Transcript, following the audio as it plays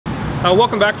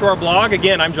Welcome back to our blog.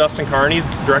 Again, I'm Justin Carney,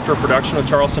 Director of Production with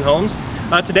Charleston Homes.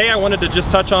 Today I wanted to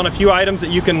just touch on a few items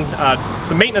that you can,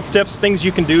 some maintenance tips, things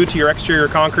you can do to your exterior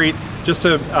concrete just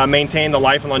to maintain the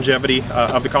life and longevity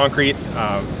of the concrete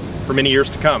for many years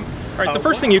to come. All right, the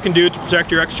first thing you can do to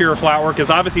protect your exterior flatwork is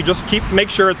obviously just make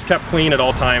sure it's kept clean at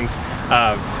all times.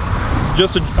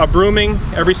 Just a brooming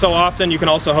every so often. You can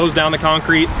also hose down the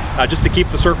concrete just to keep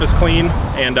the surface clean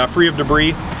and free of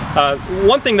debris.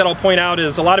 One thing that I'll point out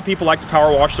is a lot of people like to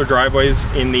power wash their driveways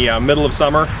in the middle of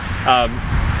summer.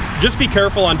 Just be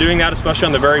careful on doing that, especially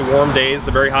on the very warm days,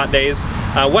 the very hot days.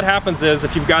 What happens is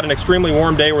if you've got an extremely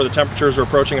warm day where the temperatures are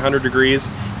approaching 100 degrees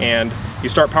and you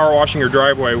start power washing your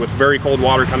driveway with very cold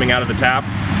water coming out of the tap,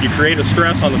 you create a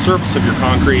stress on the surface of your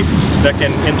concrete that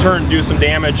can in turn do some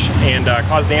damage and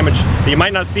cause damage that you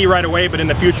might not see right away, but in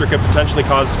the future could potentially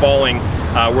cause spalling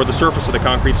where the surface of the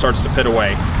concrete starts to pit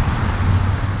away.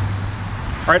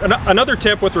 All right, another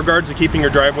tip with regards to keeping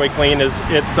your driveway clean is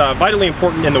it's vitally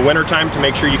important in the wintertime to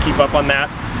make sure you keep up on that.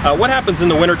 What happens in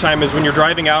the wintertime is when you're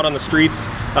driving out on the streets,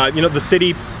 you know, the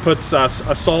city puts a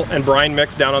salt and brine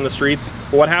mix down on the streets.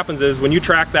 But what happens is when you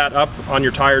track that up on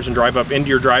your tires and drive up into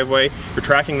your driveway, you're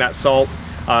tracking that salt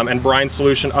and brine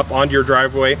solution up onto your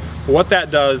driveway. What that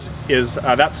does is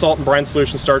that salt and brine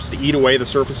solution starts to eat away the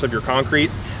surface of your concrete.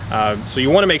 So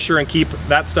you want to make sure and keep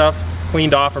that stuff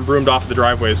cleaned off and broomed off of the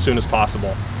driveway as soon as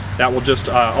possible. That will just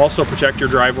also protect your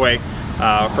driveway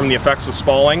from the effects of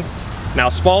spalling. Now,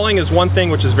 spalling is one thing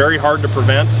which is very hard to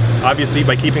prevent. Obviously,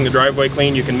 by keeping the driveway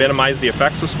clean, you can minimize the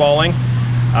effects of spalling.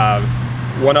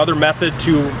 One other method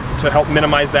to help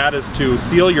minimize that is to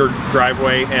seal your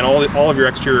driveway and all of your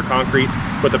exterior concrete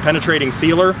with a penetrating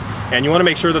sealer. And you want to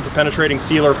make sure that the penetrating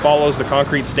sealer follows the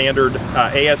concrete standard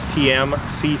ASTM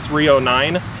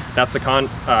C309. That's the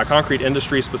concrete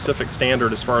industry specific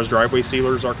standard as far as driveway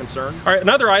sealers are concerned. All right,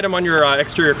 another item on your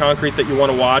exterior concrete that you want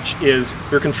to watch is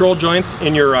your control joints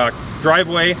in your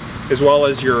driveway as well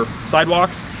as your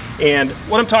sidewalks. And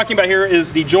what I'm talking about here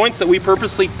is the joints that we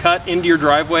purposely cut into your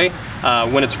driveway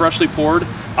when it's freshly poured.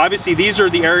 Obviously, these are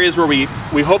the areas where we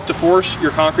hope to force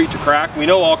your concrete to crack. We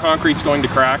know all concrete's going to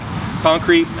crack.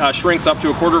 Concrete shrinks up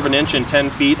to 1/4 of an inch in 10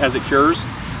 feet as it cures.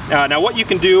 Now what you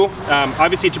can do,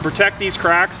 obviously to protect these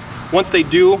cracks, once they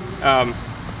do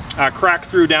crack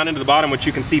through down into the bottom, which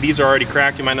you can see these are already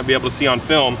cracked, you might not be able to see on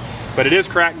film, but it is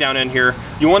cracked down in here.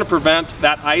 You want to prevent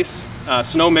that ice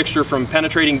snow mixture from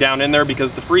penetrating down in there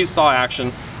because the freeze-thaw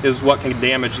action is what can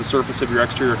damage the surface of your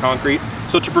exterior concrete.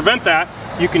 So to prevent that,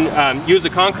 you can use a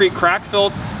concrete crack fill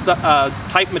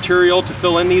type material to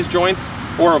fill in these joints,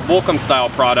 or a Vulcan style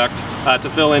product to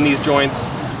fill in these joints.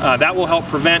 That will help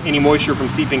prevent any moisture from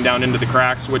seeping down into the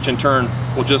cracks, which in turn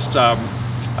will just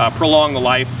prolong the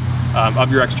life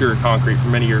of your exterior concrete for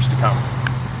many years to come.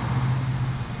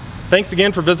 Thanks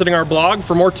again for visiting our blog.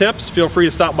 For more tips, feel free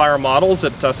to stop by our models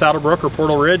at Saddlebrook or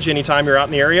Portal Ridge anytime you're out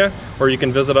in the area, or you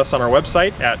can visit us on our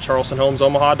website at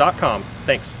charlestonhomesomaha.com.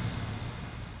 Thanks.